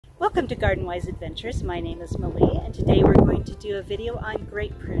Welcome to Garden Wise Adventures. My name is Malie, and today we're going to do a video on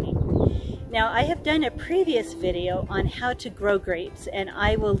grape pruning. Now, I have done a previous video on how to grow grapes, and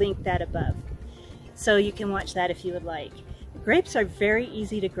I will link that above, so you can watch that if you would like. Grapes are very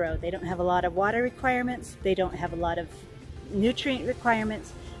easy to grow. They don't have a lot of water requirements. They don't have a lot of nutrient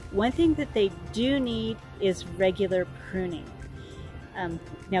requirements. One thing that they do need is regular pruning.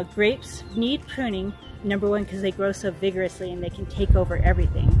 Now, grapes need pruning, number one, because they grow so vigorously and they can take over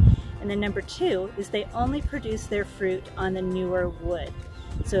everything. And then number two is they only produce their fruit on the newer wood.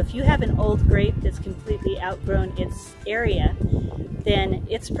 So if you have an old grape that's completely outgrown its area, then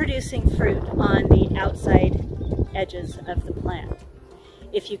it's producing fruit on the outside edges of the plant.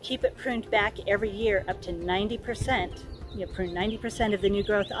 If you keep it pruned back every year up to 90%, you prune 90% of the new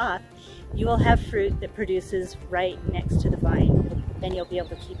growth off, you will have fruit that produces right next to the vine. Then you'll be able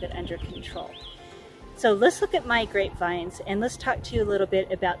to keep it under control. So let's look at my grapevines and let's talk to you a little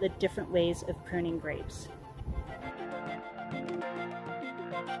bit about the different ways of pruning grapes.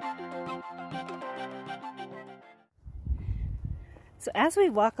 So as we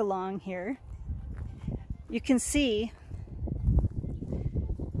walk along here, you can see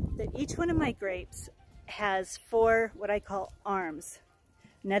that each one of my grapes has four what I call arms.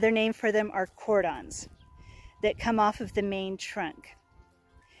 Another name for them are cordons that come off of the main trunk.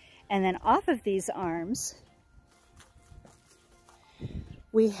 And then off of these arms,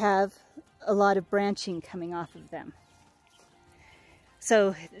 we have a lot of branching coming off of them.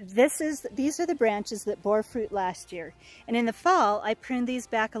 So these are the branches that bore fruit last year. And in the fall, I pruned these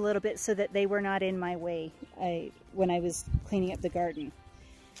back a little bit so that they were not in my way when I was cleaning up the garden.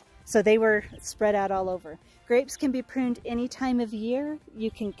 So they were spread out all over. Grapes can be pruned any time of year.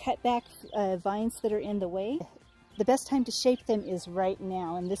 You can cut back vines that are in the way. The best time to shape them is right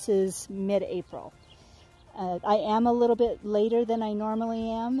now, and this is mid-April. I am a little bit later than I normally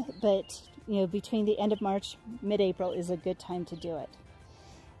am, but between the end of March, mid-April is a good time to do it.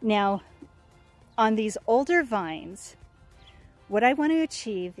 Now, on these older vines, what I want to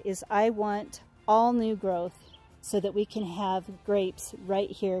achieve is I want all new growth so that we can have grapes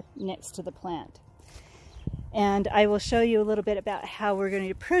right here next to the plant. And I will show you a little bit about how we're going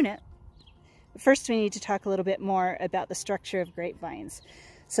to prune it. First, we need to talk a little bit more about the structure of grapevines.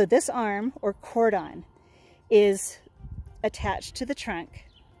 So this arm, or cordon, is attached to the trunk,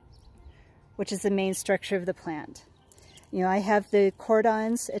 which is the main structure of the plant. I have the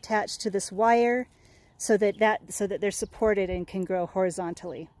cordons attached to this wire so that they're supported and can grow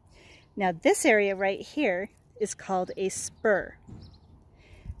horizontally. Now this area right here is called a spur.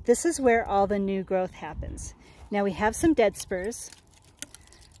 This is where all the new growth happens. Now we have some dead spurs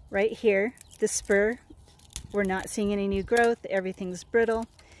right here. The spur, we're not seeing any new growth, everything's brittle.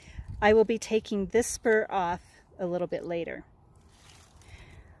 I will be taking this spur off a little bit later.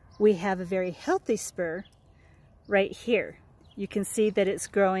 We have a very healthy spur right here. You can see that it's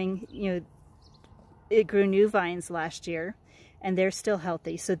growing, it grew new vines last year and they're still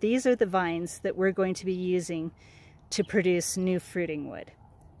healthy. So these are the vines that we're going to be using to produce new fruiting wood.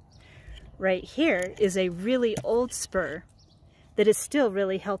 Right here is a really old spur that is still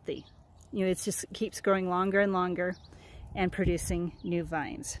really healthy. It just keeps growing longer and longer and producing new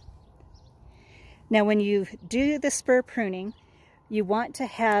vines. Now when you do the spur pruning, you want to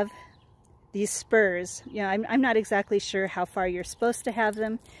have these spurs, I'm not exactly sure how far you're supposed to have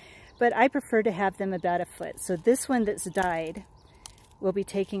them, but I prefer to have them about a foot. So this one that's died, we'll be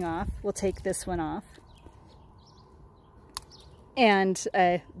taking off. We'll take this one off. And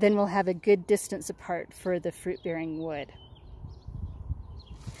then we'll have a good distance apart for the fruit-bearing wood.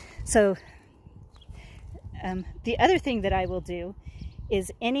 So the other thing that I will do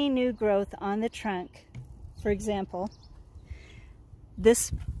is any new growth on the trunk, for example,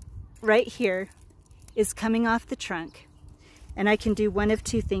 this right here is coming off the trunk, and I can do one of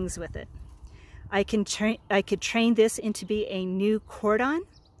two things with it. I could train this into be a new cordon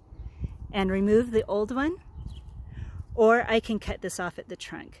and remove the old one, or I can cut this off at the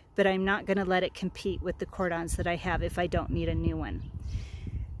trunk, but I'm not going to let it compete with the cordons that I have if I don't need a new one.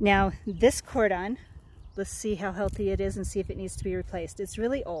 Now this cordon, let's see how healthy it is and see if it needs to be replaced. It's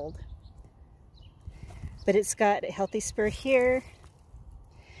really old, but it's got a healthy spur here.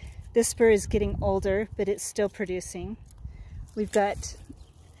 This spur is getting older, but it's still producing. We've got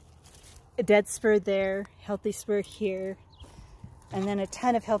a dead spur there, healthy spur here, and then a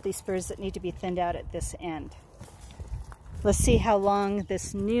ton of healthy spurs that need to be thinned out at this end. Let's see how long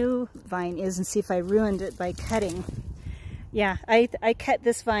this new vine is and see if I ruined it by cutting. Yeah, I cut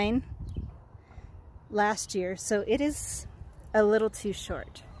this vine last year, so it is a little too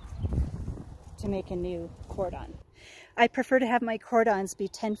short to make a new cordon. I prefer to have my cordons be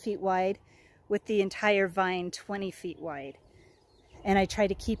 10 feet wide with the entire vine 20 feet wide. And I try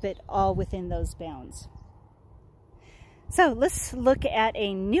to keep it all within those bounds. So let's look at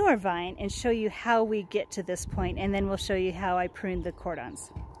a newer vine and show you how we get to this point, and then we'll show you how I pruned the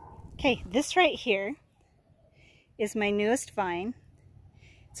cordons. Okay, this right here is my newest vine.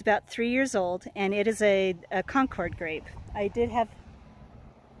 It's about 3 years old, and it is a Concord grape. I did have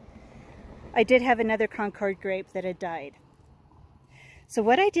another Concord grape that had died. So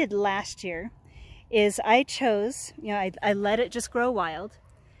what I did last year is I chose, I let it just grow wild.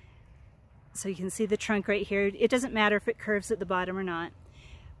 So you can see the trunk right here. It doesn't matter if it curves at the bottom or not,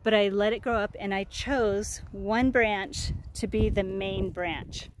 but I let it grow up, and I chose one branch to be the main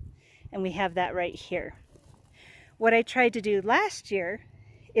branch. And we have that right here. What I tried to do last year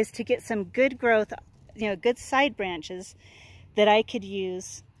is to get some good growth, good side branches that I could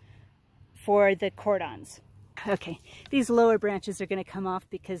use for the cordons. Okay, these lower branches are going to come off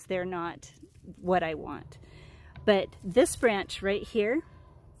because they're not what I want. But this branch right here,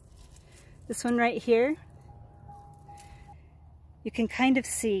 this one right here, you can kind of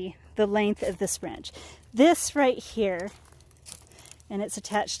see the length of this branch. This right here, and it's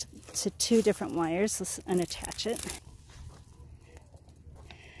attached to 2 different wires. Let's unattach it.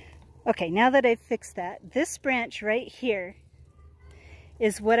 Okay, now that I've fixed that, this branch right here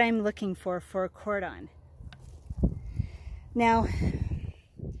is what I'm looking for a cordon. Now,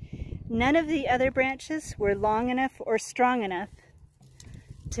 none of the other branches were long enough or strong enough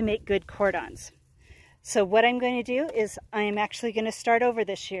to make good cordons. So what I'm going to do is I'm actually going to start over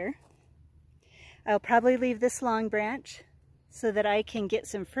this year. I'll probably leave this long branch so that I can get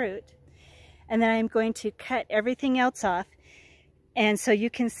some fruit. And then I'm going to cut everything else off, and so you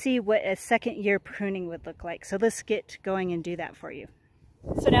can see what a second year pruning would look like. So let's get going and do that for you.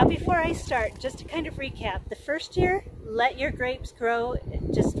 So now before I start, just to kind of recap, the first year, let your grapes grow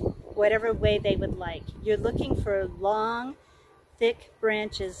just whatever way they would like. You're looking for long, thick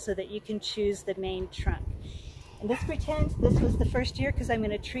branches so that you can choose the main trunk. And let's pretend this was the first year, because I'm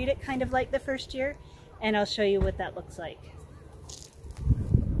going to treat it kind of like the first year, and I'll show you what that looks like.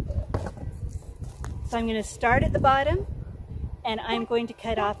 So I'm going to start at the bottom, and I'm going to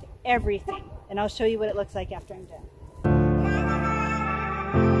cut off everything, and I'll show you what it looks like after I'm done.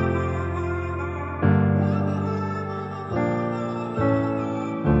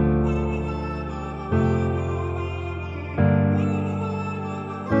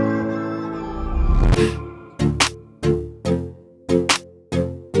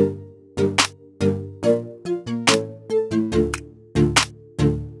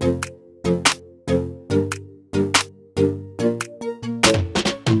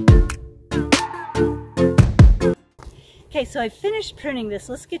 Okay, so I finished pruning this.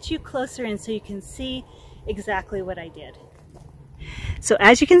 Let's get you closer in so you can see exactly what I did. So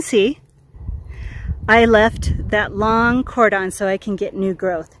as you can see, I left that long cordon so I can get new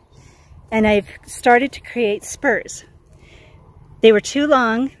growth. And I've started to create spurs. They were too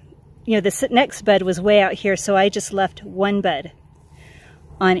long. The next bud was way out here, so I just left one bud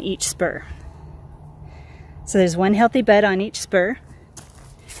on each spur. So there's one healthy bud on each spur.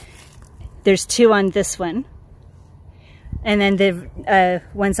 There's 2 on this one. And then the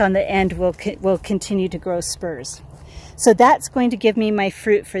ones on the end will continue to grow spurs. So that's going to give me my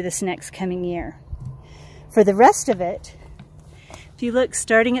fruit for this next coming year. For the rest of it, if you look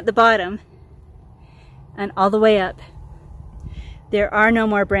starting at the bottom and all the way up, there are no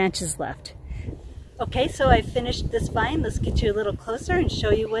more branches left. Okay, so I've finished this vine. Let's get you a little closer and show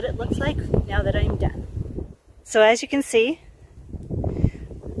you what it looks like now that I'm done. So as you can see,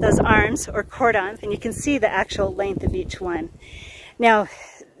 those arms or cordons, and you can see the actual length of each one. Now,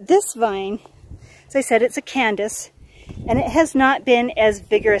 this vine, as I said, it's a Candace, and it has not been as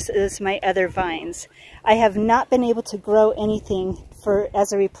vigorous as my other vines. I have not been able to grow anything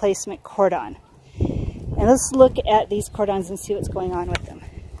as a replacement cordon. And let's look at these cordons and see what's going on with them.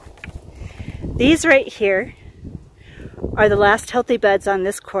 These right here are the last healthy buds on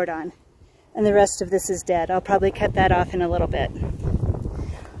this cordon, and the rest of this is dead. I'll probably cut that off in a little bit.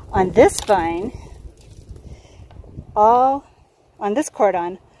 On this vine, on this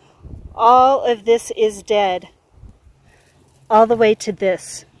cordon, all of this is dead, all the way to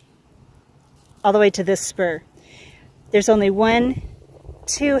this spur. There's only 1,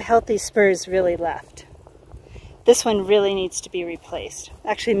 2 healthy spurs really left. This one really needs to be replaced.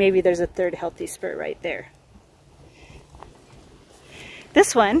 Actually, maybe there's a 3rd healthy spur right there.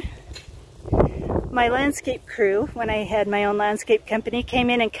 This one, my landscape crew, when I had my own landscape company, came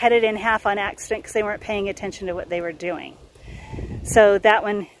in and cut it in half on accident because they weren't paying attention to what they were doing. So that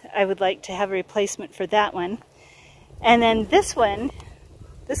one, I would like to have a replacement for that one. And then this one,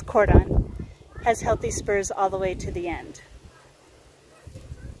 this cordon, has healthy spurs all the way to the end.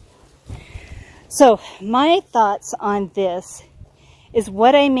 So my thoughts on this is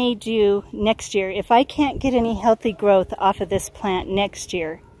what I may do next year. If I can't get any healthy growth off of this plant next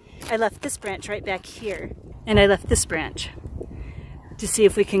year, I left this branch right back here, and I left this branch to see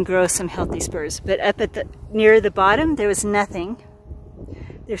if we can grow some healthy spurs. But up at near the bottom, there was nothing.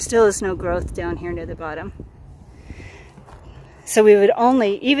 There still is no growth down here near the bottom. So we would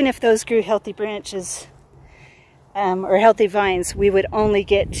only, even if those grew healthy branches or healthy vines, we would only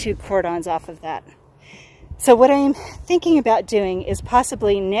get 2 cordons off of that. So what I'm thinking about doing is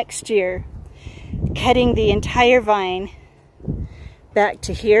possibly next year cutting the entire vine back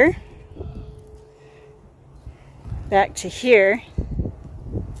to here,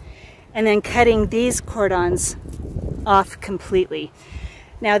 and then cutting these cordons off completely.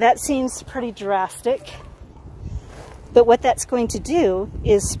 Now that seems pretty drastic, but what that's going to do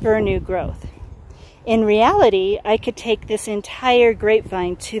is spur new growth. In reality, I could take this entire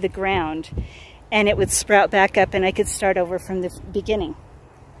grapevine to the ground and it would sprout back up and I could start over from the beginning.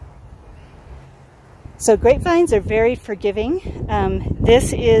 So grapevines are very forgiving.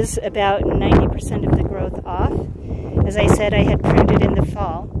 This is about 90% of the growth off. As I said, I had pruned it in the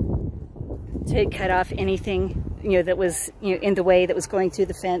fall to cut off anything that was in the way, that was going through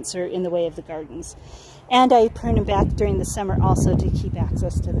the fence or in the way of the gardens. And I pruned them back during the summer also to keep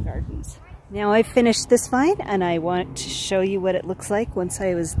access to the gardens. Now I've finished this vine and I want to show you what it looks like once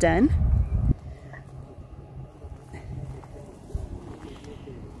I was done.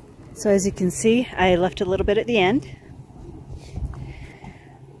 So as you can see, I left a little bit at the end.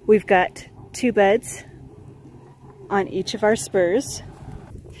 We've got 2 buds on each of our spurs.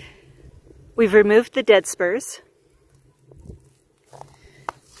 We've removed the dead spurs,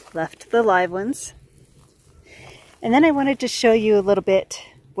 left the live ones, and then I wanted to show you a little bit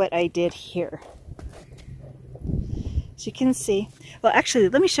what I did here. As you can see, well actually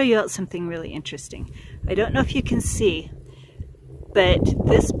let me show you something really interesting. I don't know if you can see, but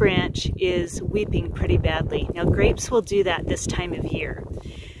this branch is weeping pretty badly. Now grapes will do that this time of year.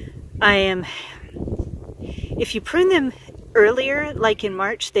 If you prune them earlier, like in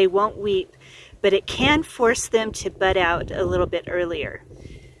March, they won't weep, but it can force them to bud out a little bit earlier.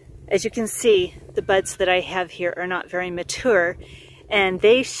 As you can see, the buds that I have here are not very mature, and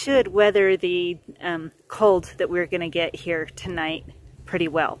they should weather the cold that we're going to get here tonight pretty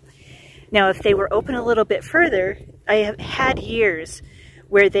well. Now, if they were open a little bit further, I have had years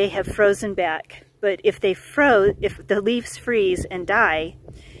where they have frozen back, but if the leaves freeze and die,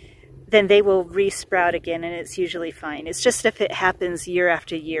 then they will re-sprout again, and it's usually fine. It's just if it happens year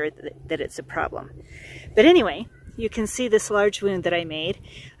after year that it's a problem. But anyway, you can see this large wound that I made.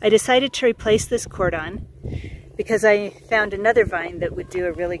 I decided to replace this cordon because I found another vine that would do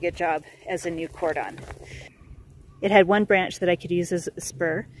a really good job as a new cordon. It had 1 branch that I could use as a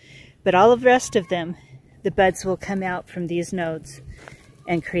spur, but all of the rest of them, the buds will come out from these nodes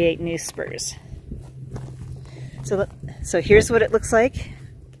and create new spurs. So here's what it looks like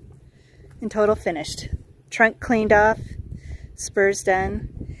in total finished. Trunk cleaned off, spurs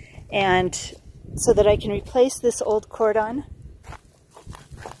done, and so that I can replace this old cordon,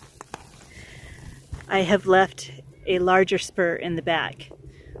 I have left a larger spur in the back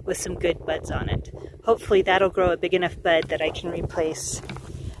with some good buds on it. Hopefully that'll grow a big enough bud that I can replace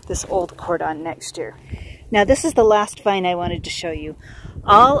this old cordon next year. Now this is the last vine I wanted to show you.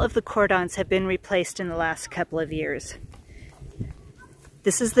 All of the cordons have been replaced in the last couple of years.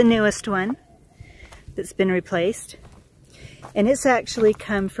 This is the newest one that's been replaced, and it's actually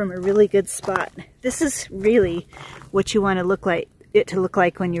come from a really good spot. This is really what you want to look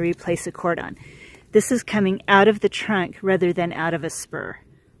like when you replace a cordon. This is coming out of the trunk rather than out of a spur.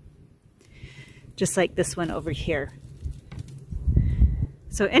 Just like this one over here.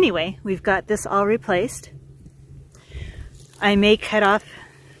 So anyway, we've got this all replaced. I may cut off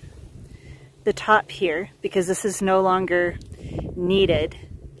the top here because this is no longer needed.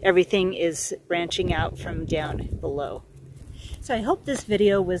 Everything is branching out from down below. So I hope this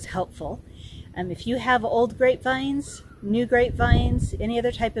video was helpful. If you have old grapevines, new grapevines, any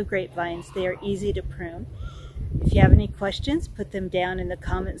other type of grapevines, they are easy to prune. If you have any questions, put them down in the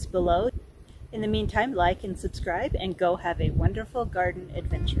comments below. In the meantime, like and subscribe, and go have a wonderful garden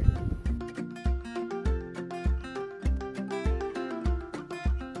adventure.